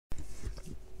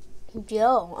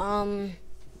Yo,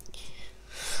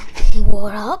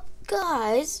 what up,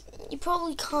 guys? You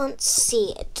probably can't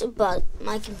see it, but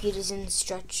my computer's in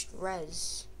stretched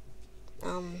res.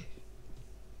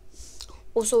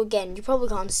 Also, again, you probably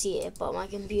can't see it, but my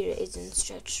computer is in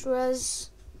stretched res.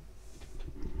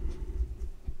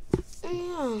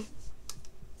 Yeah.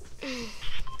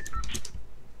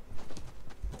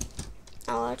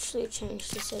 I'll actually change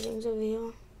the settings over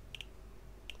here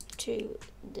to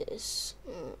this.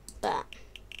 That.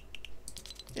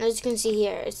 And as you can see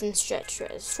here, it's in stretch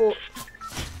res.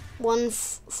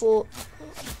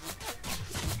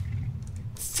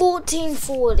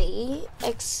 1440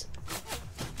 x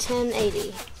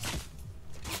 1080.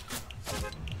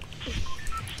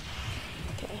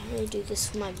 Okay, let me do this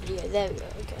for my video. There we go.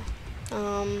 Okay.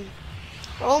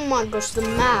 Oh my gosh, the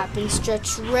map in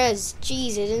stretch res.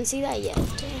 Jeez, I didn't see that yet.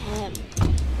 Damn.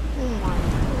 Oh my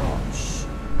gosh.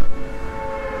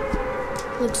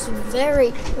 Looks very,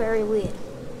 very weird.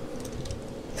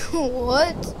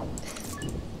 What?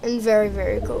 And very,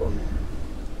 very cool.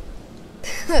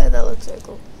 That looks so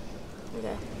cool.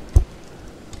 Okay.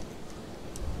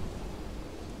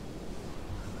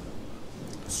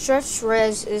 Stretch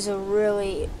res is a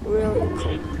really, really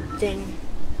cool thing.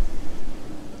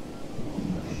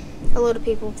 A lot of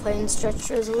people play in stretch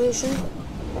resolution.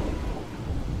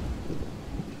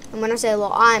 And when I say a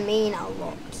lot, I mean a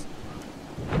lot.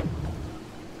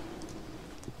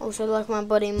 Also, like my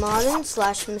buddy Martin /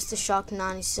 Mr. Shark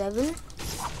 97. /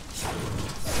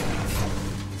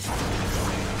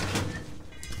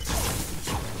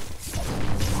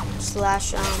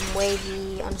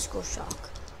 wavy_shark.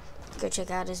 Go check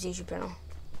out his YouTube channel.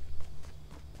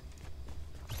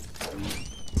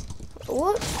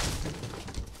 What?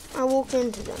 I walked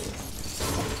into them.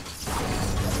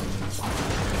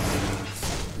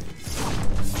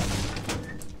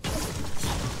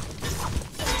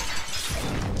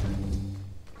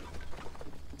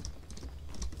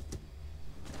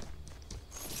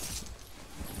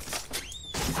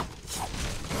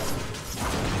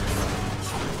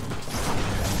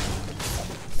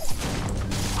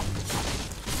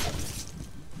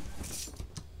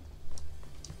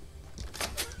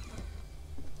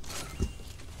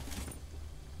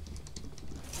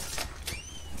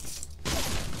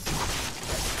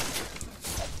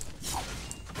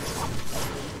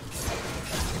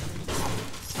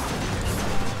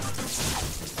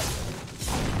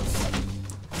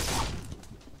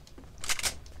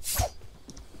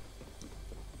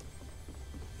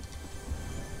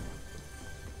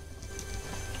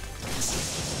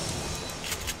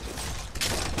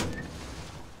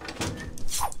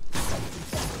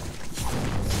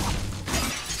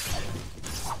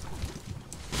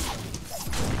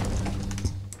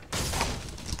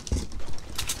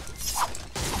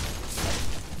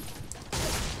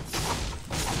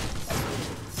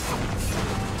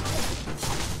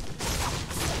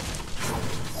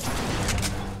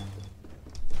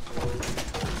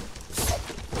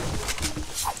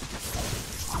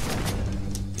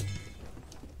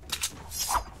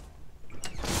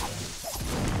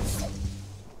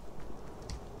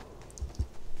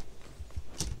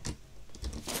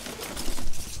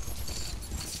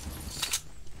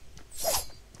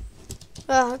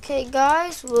 Okay,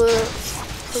 guys, we're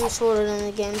pretty sorted in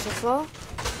the game so far.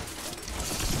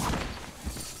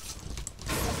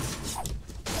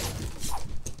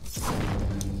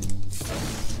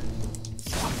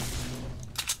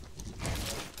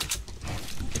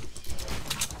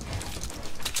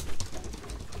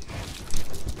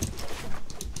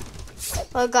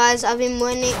 Well, guys, I've been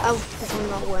working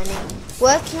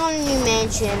on a new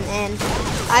mansion, and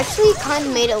I actually kind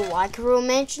of made it like a real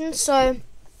mansion, so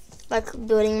like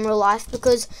building in real life,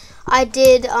 because I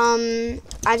did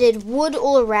wood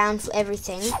all around for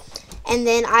everything, and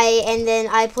then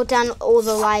I put down all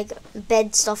the like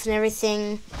bed stuff and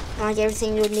everything, and like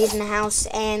everything you would need in a house,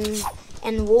 and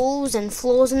walls and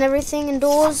floors and everything and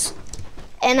doors,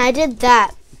 and I did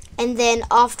that. And then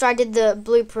after I did the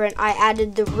blueprint, I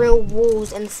added the real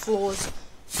walls and floors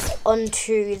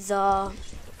onto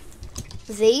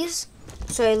these,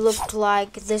 so it looked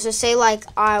like this. So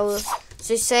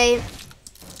say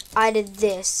I did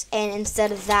this, and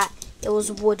instead of that, it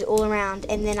was wood all around,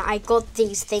 and then I got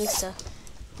these things to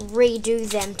redo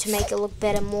them to make it look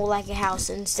better, more like a house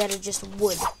instead of just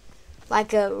wood,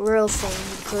 like a real thing,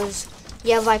 because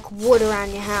you have like wood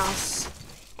around your house,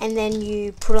 and then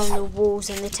you put on the walls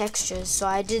and the textures. So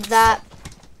I did that,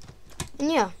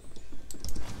 and yeah.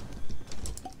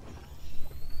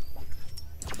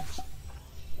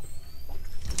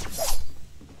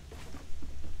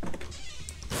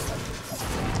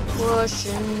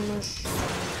 Washing machine.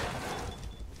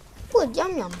 Ooh,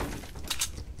 yum yum.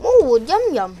 Ooh,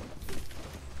 yum yum.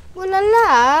 Ooh la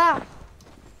la.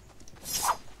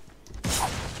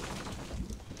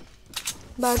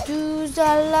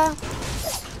 Baduzala.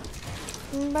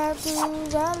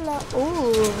 Baduzala.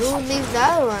 Ooh, who leaves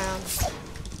that around?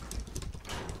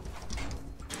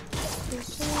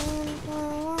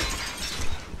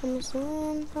 I'm a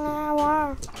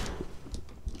sunflower.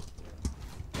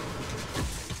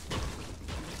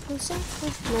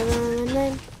 Never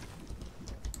name.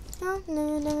 I'm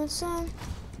never the sun.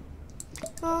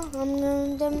 Oh, I'm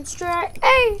gonna demonstrate.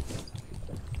 Hey!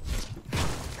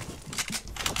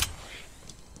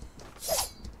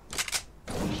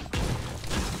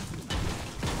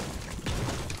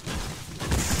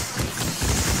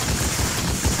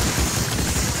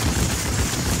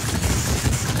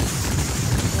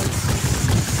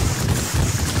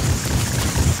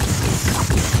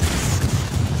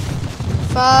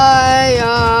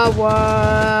 Fireworks,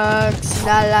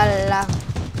 la la la.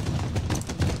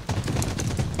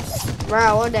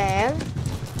 Bro, what the hell?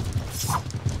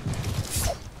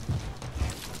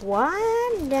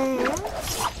 What the hell?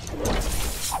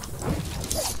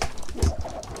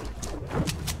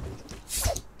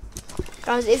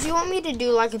 Guys, if you want me to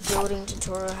do like a building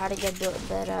tutorial, how to get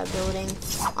better at building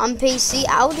on PC,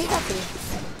 I'll do that for you.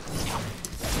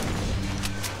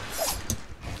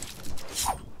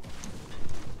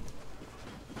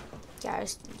 Yeah, I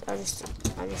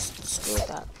just screwed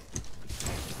that.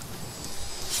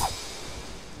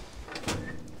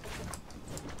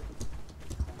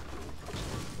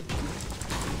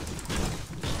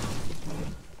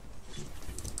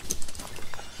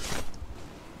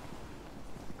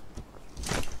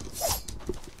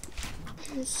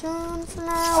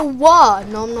 Sunflower.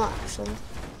 No, I'm not actually.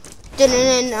 I'm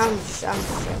joking.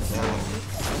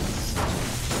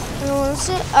 I don't want to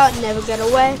sit. Never get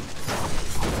away.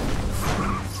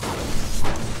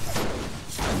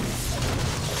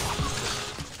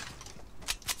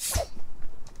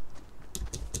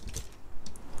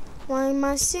 Why am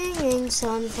I singing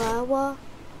Sunflower?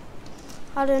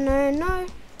 I don't know.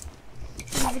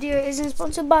 This video isn't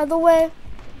sponsored, by the way.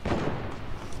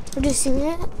 I'm just singing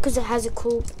it because it has a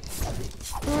cool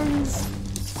runs,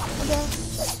 I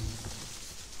guess.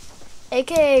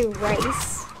 AKA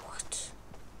Rafe. What?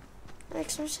 That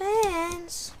makes no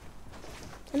sense.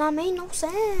 And I made no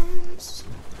sense.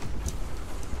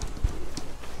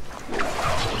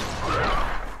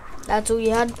 That's all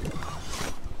you had?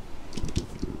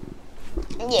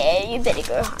 Yeah, you better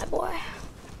go high, boy.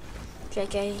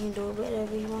 JK, he can do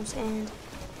whatever he wants, and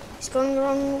he's going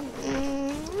wrong.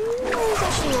 No, he's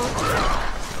actually not.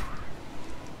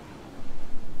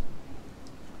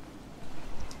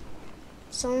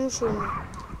 Someone show me.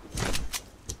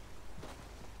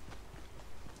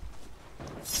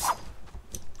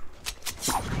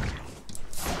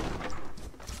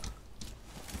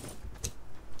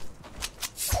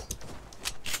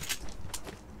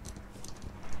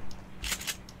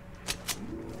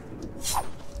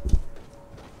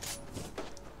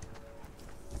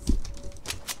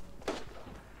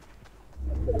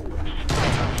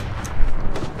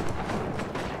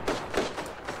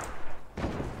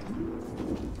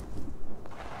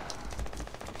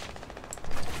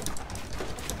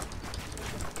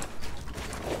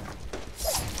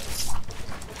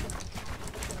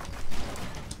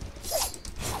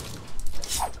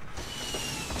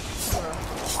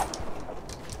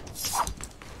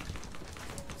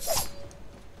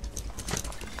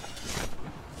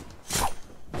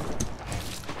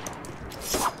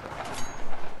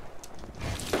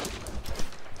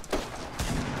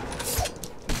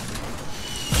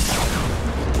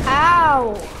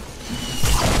 Ow!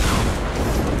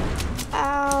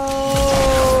 Ow!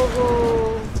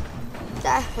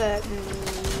 That hurt me.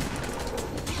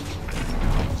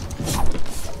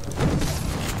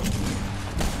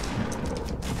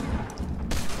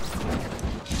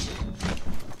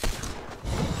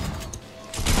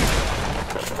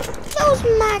 That was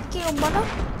my kill, brother.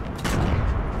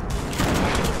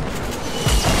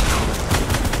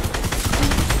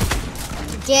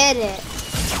 Get it.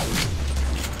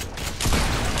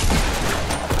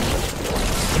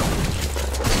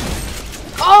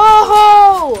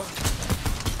 Oh!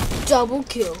 Double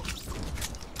kill.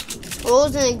 Well,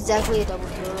 it wasn't exactly a double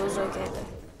kill. It was okay though.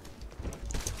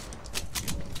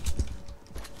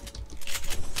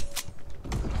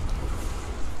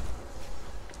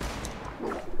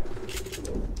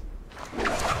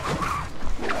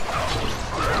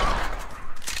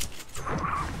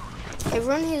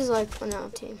 Everyone here is like on our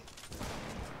team.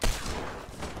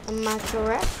 Am I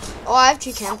correct? Oh, I have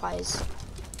 2 campfires.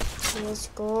 Let's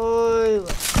go.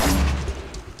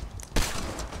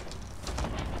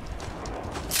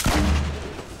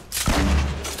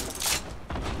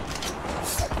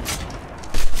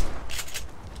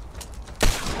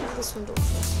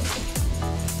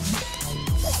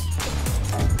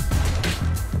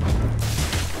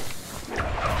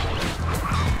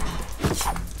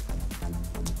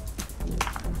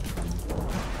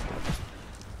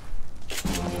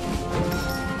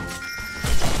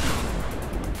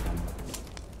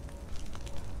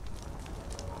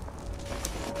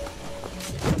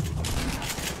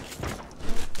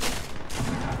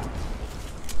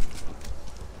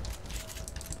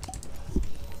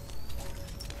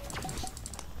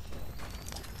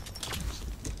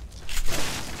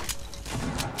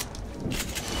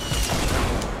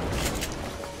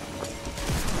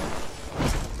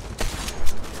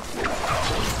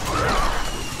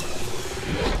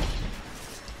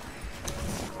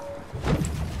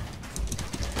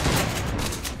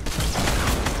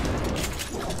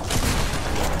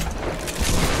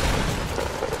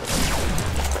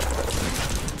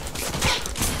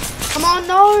 Oh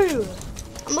no!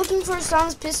 I'm looking for a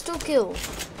silenced pistol kill.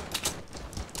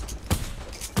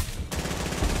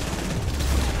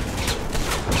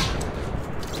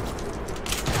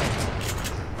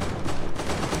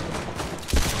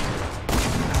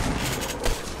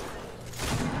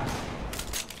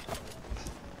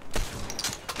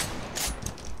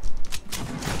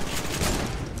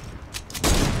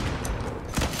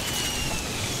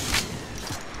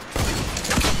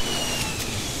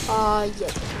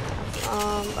 Yeah.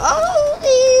 Oh,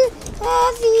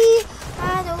 heavy.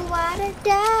 I don't wanna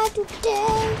die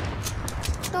today.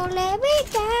 Don't let me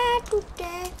die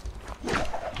today.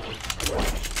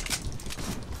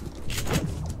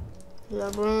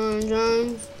 LeBron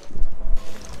James.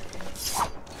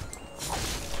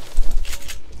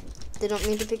 Didn't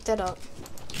mean to pick that up.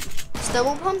 Is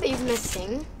double pump even a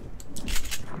thing?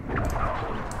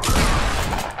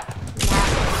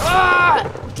 Ah!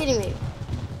 You're kidding me.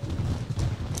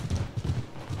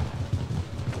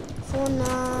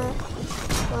 Fortnite,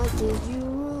 what did you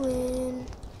ruin?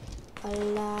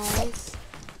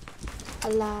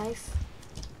 Alive.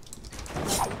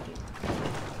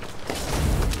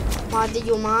 Why did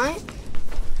you mine?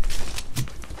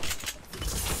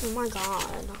 Oh my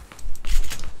god.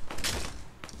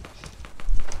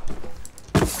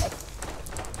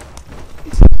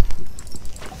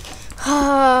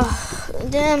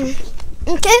 Damn.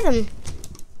 Okay then.